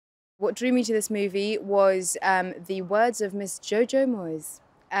What drew me to this movie was the words of Miss Jojo Moyes.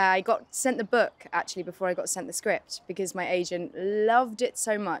 I got sent the book, actually, before I got sent the script, because my agent loved it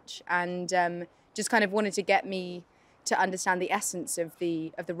so much and just kind of wanted to get me to understand the essence of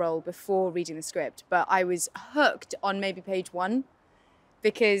the role before reading the script. But I was hooked on maybe page 1,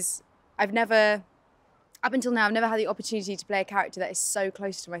 because I've never, up until now, I've never had the opportunity to play a character that is so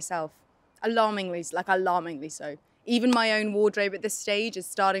close to myself. Alarmingly so. Even my own wardrobe at this stage is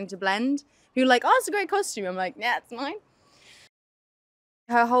starting to blend. People are like, oh, it's a great costume. I'm like, yeah, it's mine.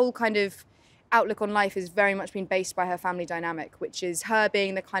 Her whole kind of outlook on life has very much been based by her family dynamic, which is her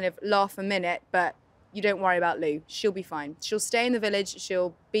being the kind of laugh a minute, but you don't worry about Lou. She'll be fine. She'll stay in the village.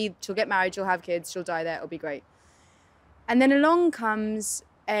 She'll get married. She'll have kids. She'll die there. It'll be great. And then along comes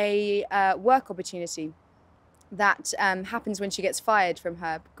a work opportunity that happens when she gets fired from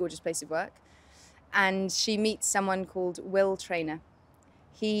her gorgeous place of work. And she meets someone called Will Trainer.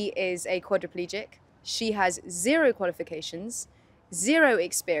 He is a quadriplegic. She has 0 qualifications, 0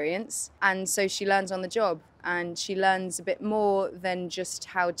 experience, and so she learns on the job. And she learns a bit more than just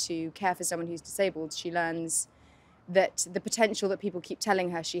how to care for someone who's disabled. She learns that the potential that people keep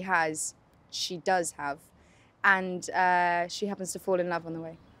telling her she has, she does have. And she happens to fall in love on the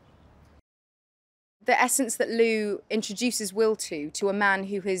way. The essence that Lou introduces Will to a man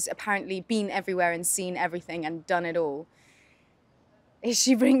who has apparently been everywhere and seen everything and done it all, is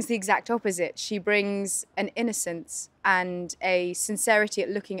she brings the exact opposite. She brings an innocence and a sincerity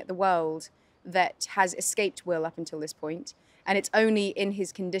at looking at the world that has escaped Will up until this point. And it's only in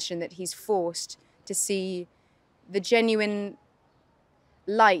his condition that he's forced to see the genuine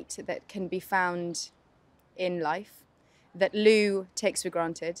light that can be found in life, that Lou takes for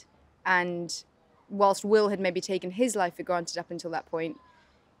granted. And whilst Will had maybe taken his life for granted up until that point,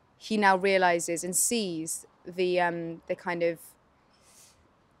 he now realizes and sees the kind of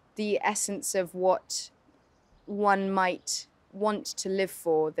the essence of what one might want to live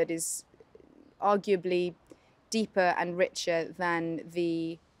for, that is arguably deeper and richer than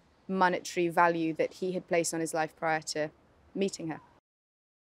the monetary value that he had placed on his life prior to meeting her.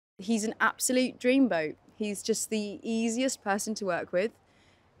 He's an absolute dreamboat. He's just the easiest person to work with.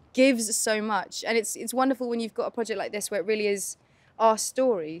 Gives so much, and it's wonderful when you've got a project like this where it really is our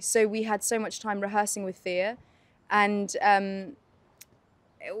story. So we had so much time rehearsing with Thea, and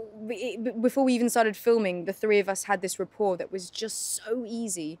before we even started filming, the 3 of us had this rapport that was just so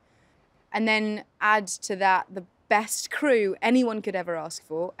easy. And then add to that the best crew anyone could ever ask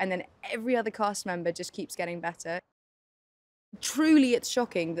for, and then every other cast member just keeps getting better. Truly, it's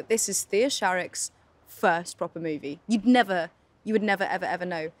shocking that this is Thea Sharrock's first proper movie. You would never ever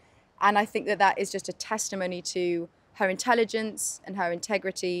know. And I think that that is just a testimony to her intelligence and her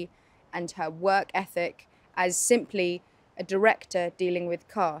integrity and her work ethic as simply a director dealing with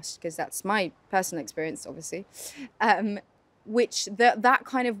cast, because that's my personal experience, obviously, which that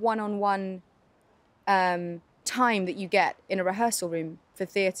kind of one-on-one time that you get in a rehearsal room for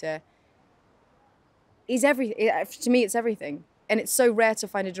theatre is everything. To me, it's everything. And it's so rare to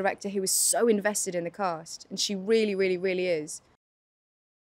find a director who is so invested in the cast, and she really, really, really is.